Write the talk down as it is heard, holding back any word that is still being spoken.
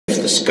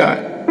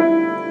sky.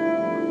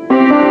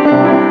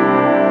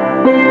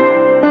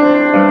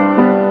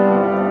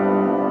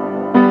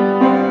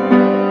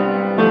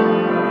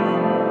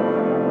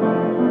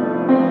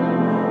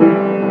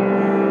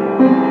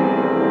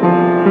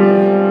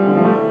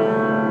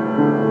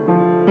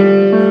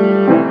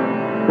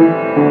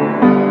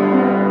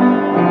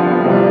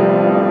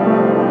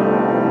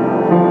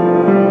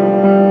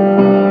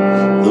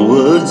 The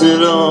words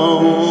had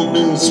all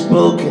been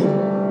spoken,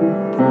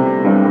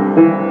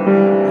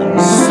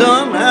 and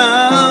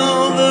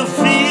somehow the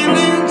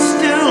feeling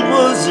still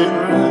wasn't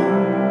right.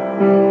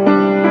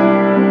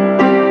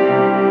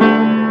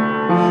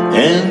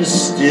 And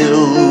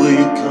still we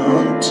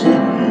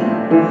continued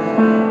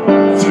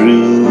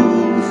through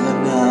the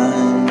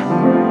night,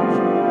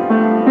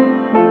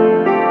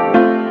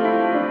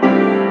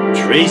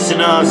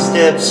 tracing our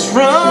steps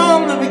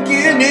from the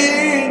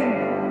beginning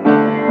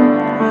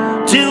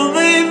till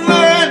they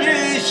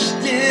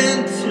vanished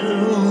into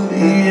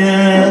the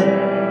air,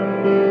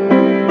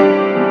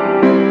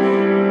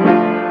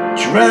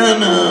 trying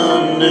to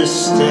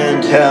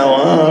understand how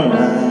our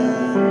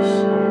lives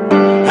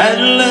had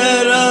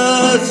led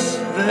us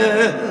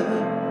there.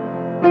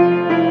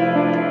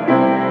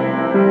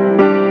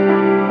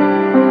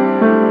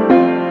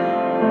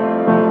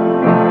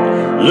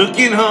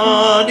 Looking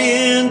hard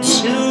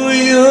into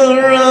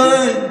your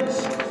eyes,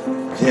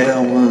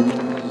 there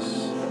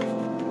was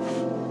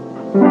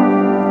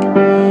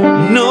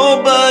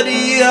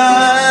nobody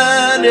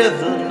I'd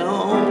ever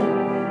known,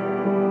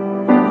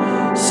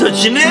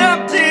 such an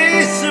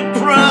empty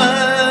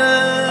surprise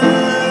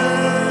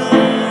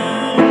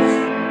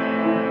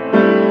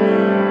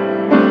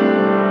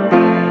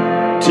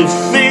to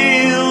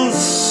feel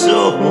so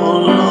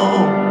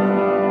alone.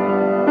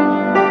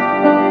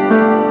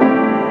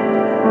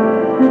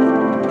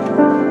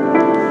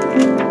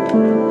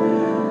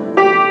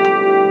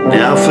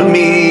 Now for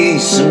me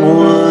some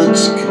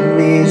words come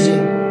easy,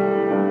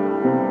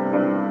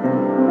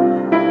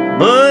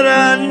 but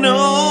I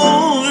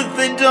know that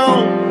they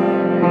don't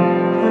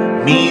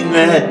mean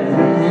that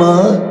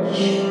much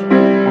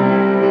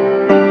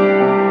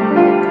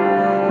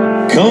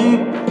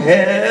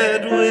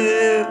compared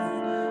with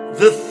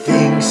the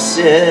things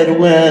said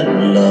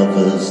when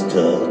lovers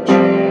touch.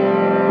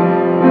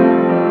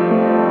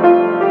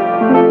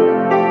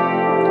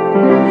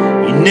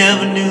 You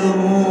never knew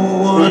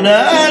what I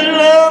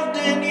loved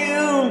in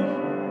you.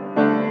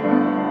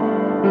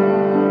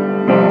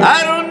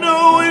 I don't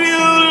know if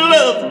you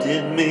loved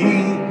in me.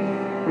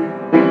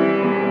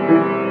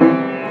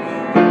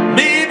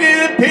 Maybe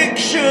a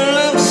picture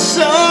of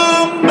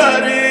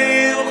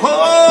somebody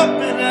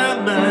hoping I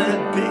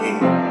might be.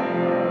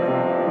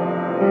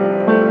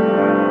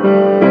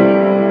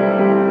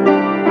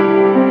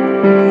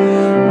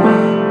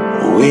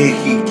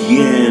 Awake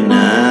again, I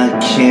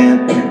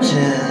can't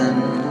pretend.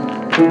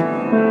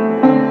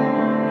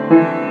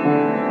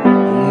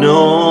 No,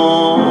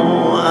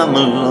 I'm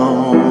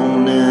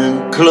alone and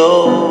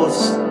close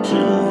to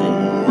the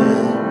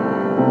end,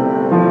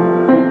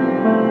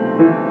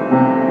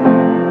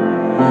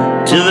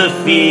 to the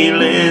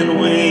feeling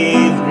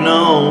we've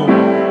known.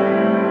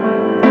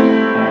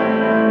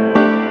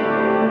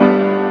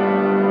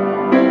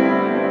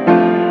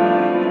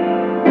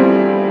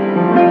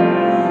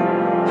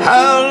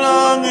 How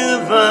long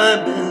have I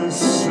been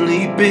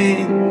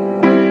sleeping?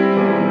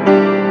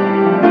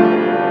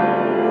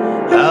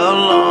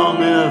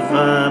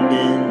 I've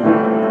been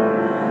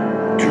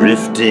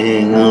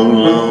drifting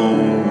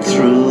alone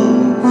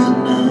through the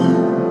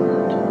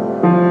night.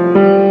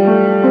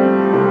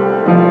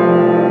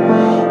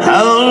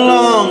 How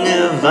long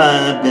have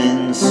I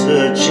been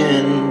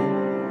searching,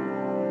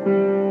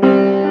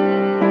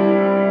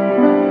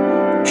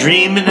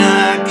 dreaming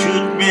I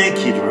could make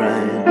it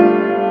right?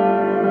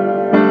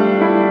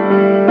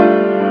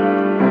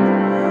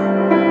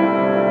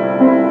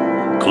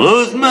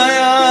 Closed my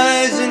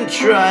eyes and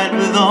tried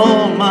with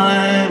all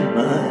my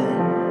might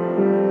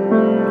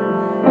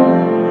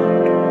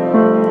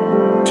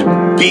to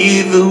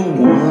be the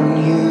one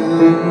you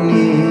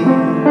need.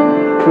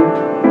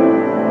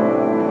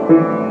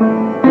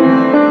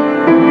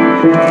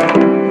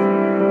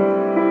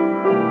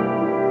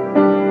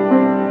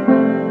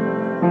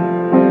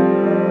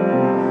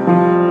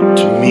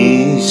 To me,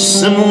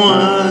 some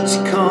words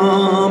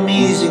come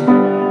easy,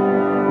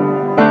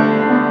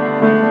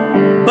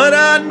 but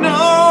I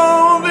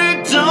know they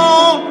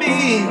don't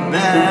mean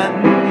that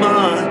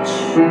much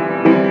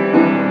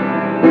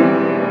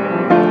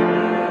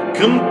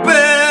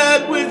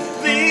compared with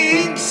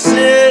things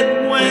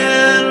said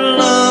when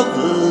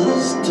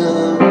lovers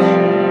touch.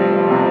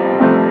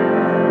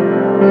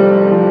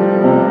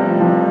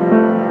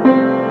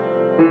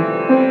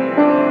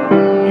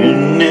 You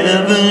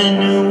never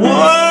knew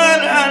what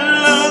I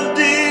loved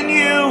in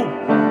you.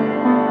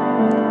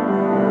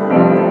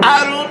 I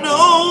don't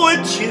know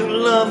what you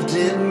loved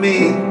in me.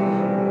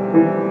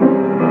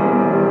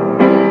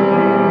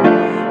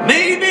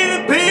 Maybe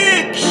the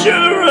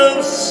picture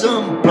of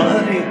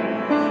somebody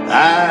I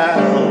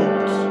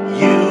hoped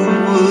you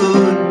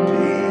would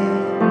be.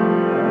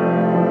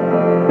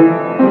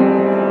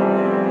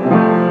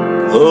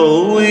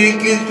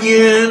 Awake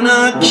again,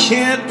 I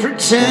can't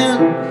pretend,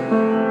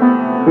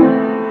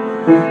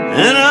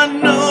 and I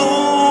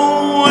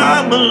know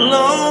I'm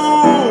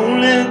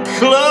alone and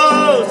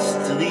close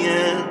to the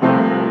end.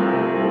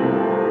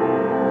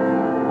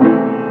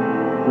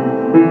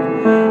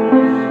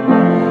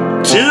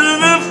 To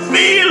the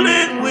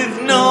feeling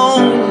we've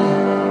known,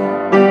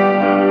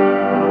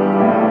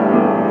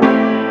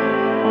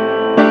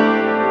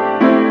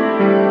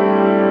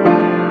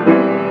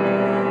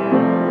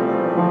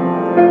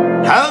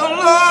 how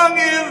long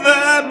have I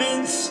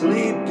been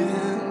sleeping?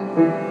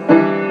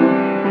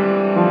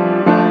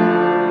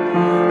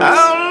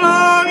 How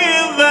long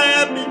have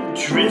I been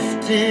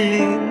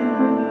drifting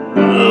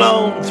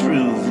alone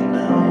through the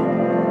night?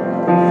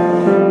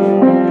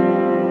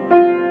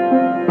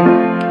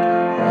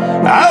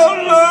 How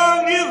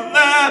long have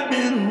I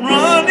been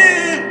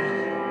running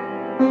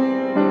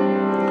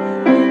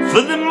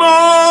for the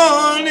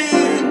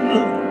morning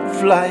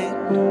flight?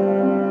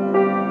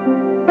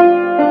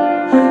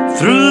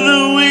 Through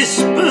the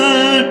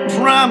whispered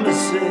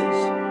promises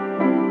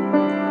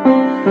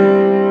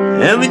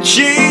and the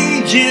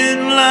changing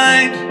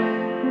light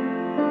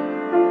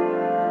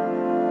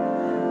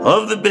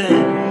of the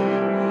bed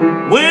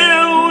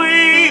where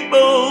we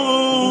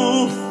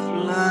both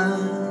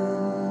lie,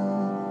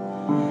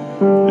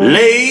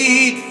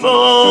 laid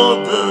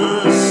for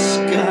the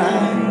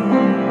sky.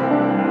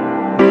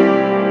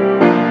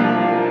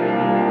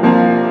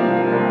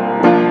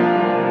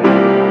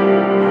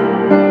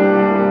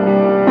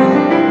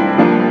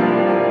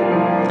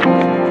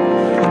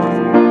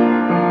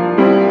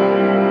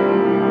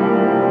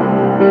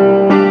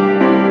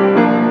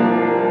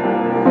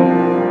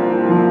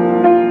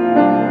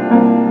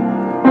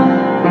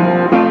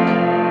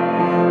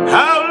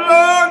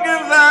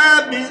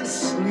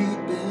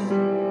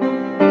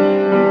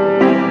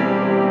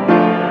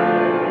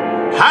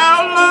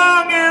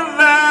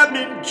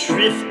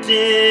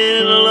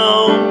 Drifting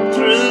alone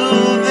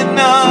through the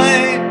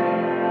night.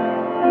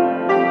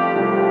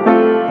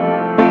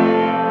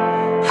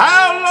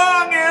 How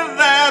long have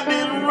I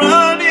been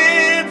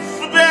running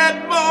for that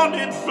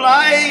morning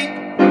flight?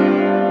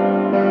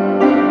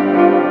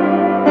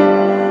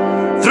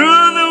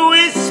 Through the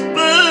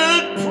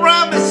whispered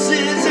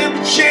promises and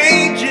the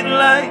changing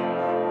light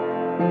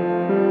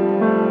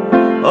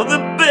of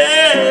the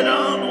bed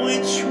on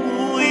which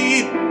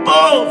we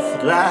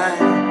both lie,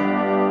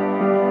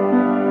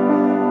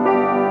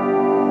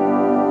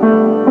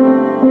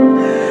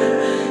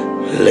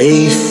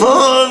 laid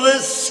for